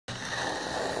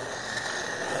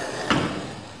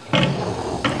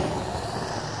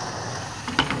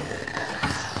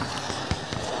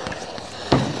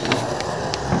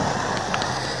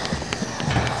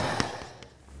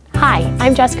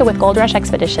I'm Jessica with Gold Rush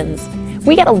Expeditions.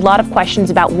 We get a lot of questions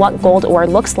about what gold ore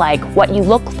looks like, what you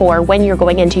look for when you're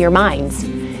going into your mines.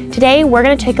 Today, we're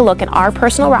going to take a look at our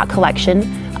personal rock collection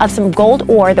of some gold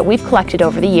ore that we've collected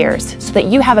over the years so that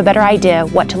you have a better idea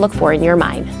what to look for in your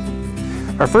mine.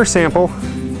 Our first sample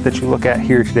that you look at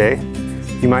here today,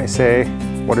 you might say,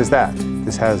 what is that?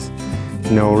 This has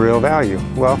no real value.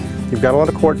 Well, you've got a lot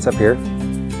of quartz up here,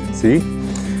 see?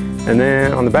 And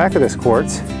then on the back of this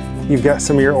quartz, you've got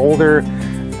some of your older,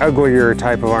 uglier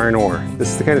type of iron ore. This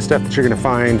is the kind of stuff that you're going to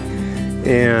find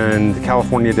in the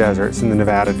California deserts and the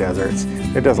Nevada deserts.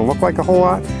 It doesn't look like a whole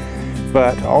lot,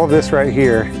 but all of this right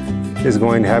here is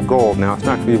going to have gold. Now, it's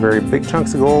not going to be very big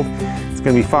chunks of gold. It's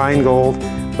going to be fine gold,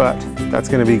 but that's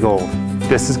going to be gold.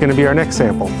 This is going to be our next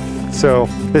sample. So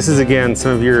this is, again,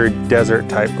 some of your desert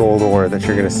type gold ore that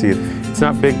you're going to see. It's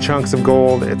not big chunks of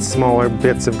gold, it's smaller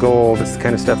bits of gold. It's the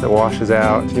kind of stuff that washes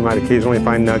out. You might occasionally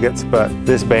find nuggets, but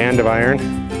this band of iron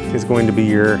is going to be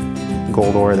your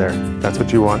gold ore there. That's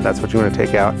what you want. That's what you want to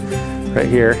take out right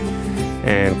here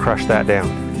and crush that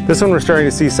down. This one we're starting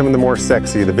to see some of the more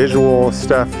sexy, the visual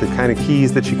stuff, the kind of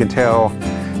keys that you can tell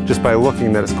just by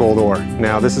looking that it's gold ore.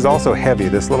 Now this is also heavy.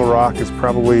 This little rock is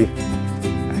probably,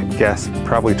 I guess,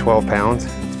 probably 12 pounds.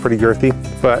 It's pretty girthy,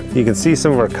 but you can see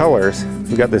some of our colors.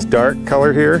 We've got this dark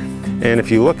color here, and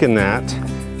if you look in that,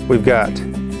 we've got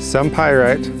some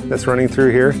pyrite that's running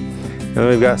through here, and then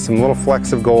we've got some little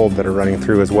flecks of gold that are running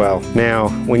through as well. Now,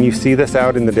 when you see this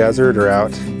out in the desert or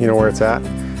out, you know where it's at,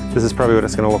 this is probably what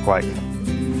it's gonna look like.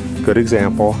 Good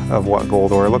example of what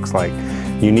gold ore looks like.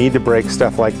 You need to break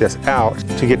stuff like this out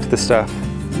to get to the stuff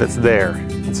that's there.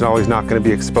 It's always not gonna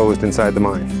be exposed inside the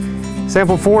mine.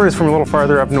 Sample 4 is from a little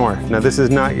farther up north. Now this is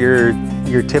not your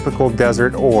typical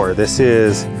desert ore. This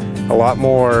is a lot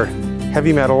more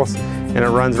heavy metals, and it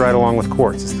runs right along with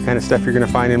quartz. It's the kind of stuff you're gonna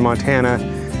find in Montana.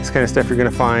 It's the kind of stuff you're gonna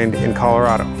find in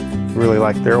Colorado. I really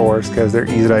like their ores because they're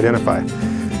easy to identify.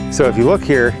 So if you look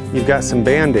here, you've got some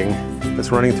banding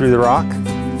that's running through the rock.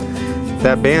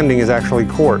 That banding is actually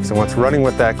quartz, and what's running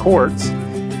with that quartz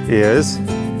is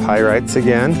pyrites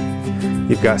again.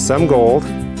 You've got some gold,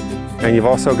 and you've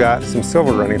also got some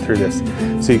silver running through this.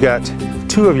 So you've got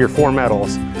 2 of your 4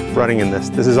 metals running in this.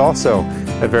 This is also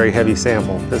a very heavy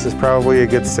sample. This is probably a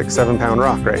good 6-7 pound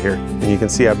rock right here, and you can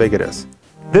see how big it is.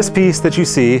 This piece that you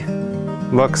see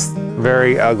looks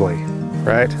very ugly,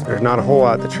 right? There's not a whole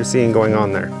lot that you're seeing going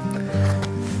on there.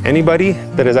 Anybody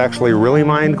that has actually really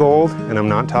mined gold, and I'm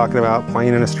not talking about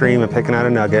playing in a stream and picking out a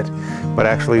nugget, but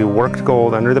actually worked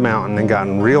gold under the mountain and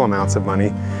gotten real amounts of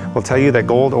money, will tell you that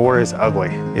gold ore is ugly.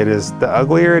 It is, the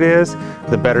uglier it is,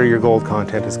 the better your gold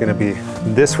content is going to be.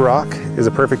 This rock is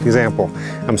a perfect example.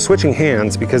 I'm switching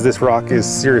hands because this rock is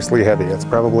seriously heavy. It's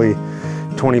probably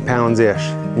 20 pounds-ish.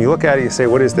 You look at it, you say,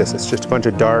 what is this? It's just a bunch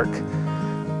of dark,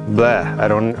 blah, I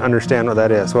don't understand what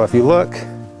that is. Well, if you look,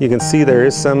 you can see there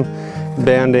is some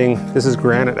banding. This is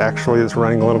granite actually that's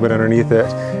running a little bit underneath it,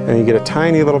 and you get a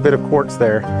tiny little bit of quartz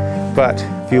there. But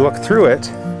if you look through it,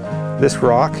 this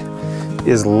rock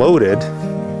is loaded,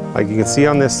 like you can see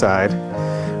on this side,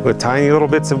 with tiny little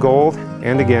bits of gold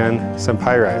and again some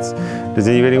pyrites. Does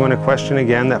anybody want to question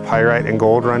again that pyrite and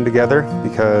gold run together?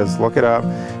 Because look it up.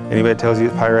 Anybody that tells you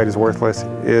that pyrite is worthless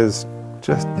is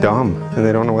just dumb, and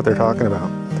they don't know what they're talking about.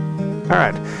 All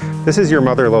right, this is your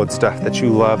mother lode stuff that you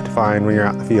love to find when you're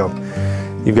out in the field.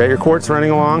 You've got your quartz running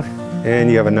along,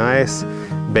 and you have a nice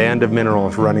band of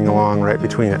minerals running along right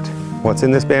between it. What's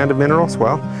in this band of minerals?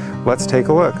 Well, let's take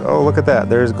a look. Oh, look at that.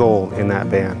 There's gold in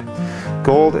that band.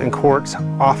 Gold and quartz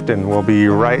often will be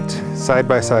right side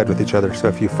by side with each other. So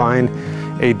if you find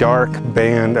a dark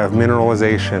band of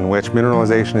mineralization, which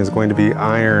mineralization is going to be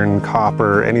iron,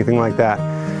 copper, anything like that,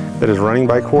 that is running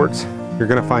by quartz, you're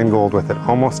going to find gold with it,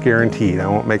 almost guaranteed. I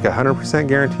won't make a 100%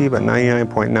 guarantee, but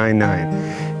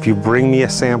 99.99. If you bring me a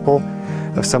sample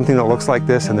of something that looks like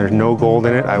this and there's no gold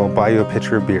in it, I will buy you a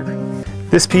pitcher of beer.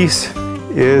 This piece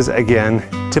is, again,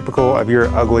 typical of your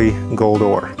ugly gold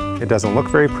ore. It doesn't look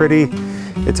very pretty.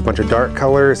 It's a bunch of dark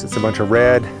colors, it's a bunch of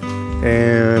red,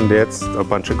 and it's a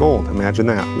bunch of gold. Imagine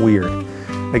that, weird.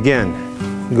 Again,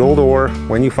 gold ore,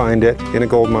 when you find it in a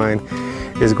gold mine,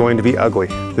 is going to be ugly.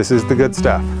 This is the good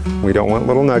stuff. We don't want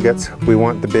little nuggets, we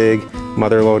want the big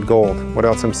mother lode gold. What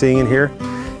else I'm seeing in here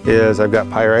is I've got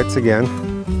pyrites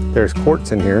again. There's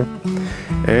quartz in here.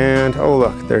 And oh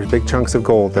look, there's big chunks of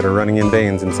gold that are running in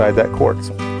veins inside that quartz.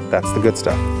 That's the good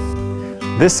stuff.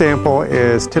 This sample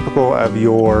is typical of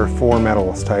your 4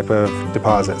 metals type of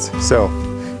deposits. So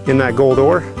in that gold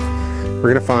ore, we're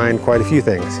gonna find quite a few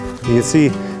things. You can see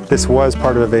this was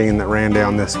part of a vein that ran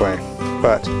down this way,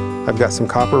 but I've got some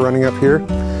copper running up here.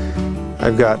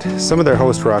 I've got some of their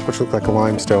host rock, which look like a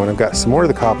limestone. I've got some more of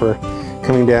the copper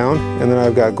coming down, and then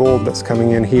I've got gold that's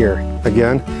coming in here.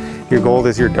 Again, your gold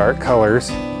is your dark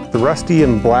colors. The rusty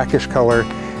and blackish color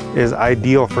is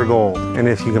ideal for gold, and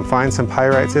if you can find some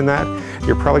pyrites in that,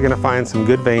 you're probably going to find some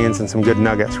good veins and some good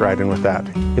nuggets right in with that.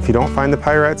 If you don't find the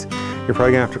pyrites, you're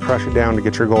probably going to have to crush it down to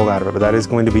get your gold out of it, but that is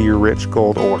going to be your rich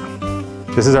gold ore.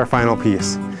 This is our final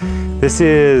piece. This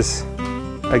is,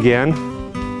 again,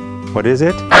 what is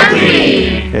it?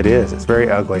 Ugly! It is. It's very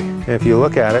ugly. If you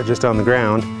look at it just on the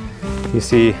ground, you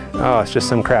see, oh, it's just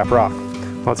some crap rock.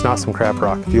 Well, it's not some crap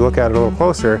rock. If you look at it a little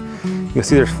closer, you'll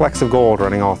see there's flecks of gold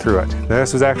running all through it. Now,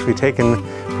 this was actually taken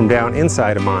from down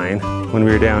inside a mine when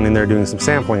we were down in there doing some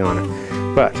sampling on it.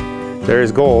 But there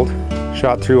is gold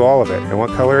shot through all of it. And what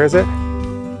color is it?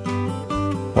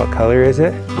 What color is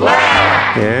it?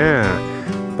 Black! Yeah,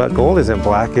 but gold isn't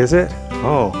black, is it?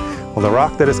 Oh, well, the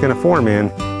rock that it's going to form in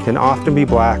can often be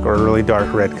black or a really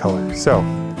dark red color. So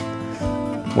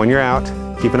when you're out,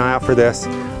 keep an eye out for this.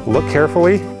 Look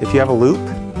carefully. If you have a loop,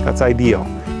 that's ideal.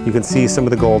 You can see some of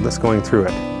the gold that's going through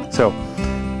it. So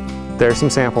there's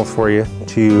some samples for you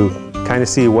to kind of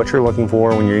see what you're looking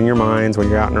for when you're in your mines, when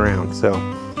you're out and around. So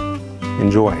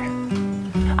enjoy.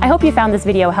 I hope you found this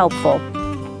video helpful.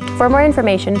 For more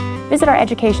information, visit our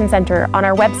education center on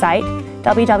our website,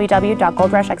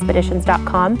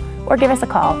 www.goldrushexpeditions.com, or give us a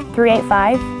call,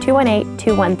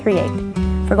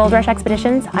 385-218-2138. For Gold Rush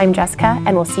Expeditions, I'm Jessica,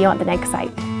 and we'll see you at the next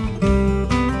site.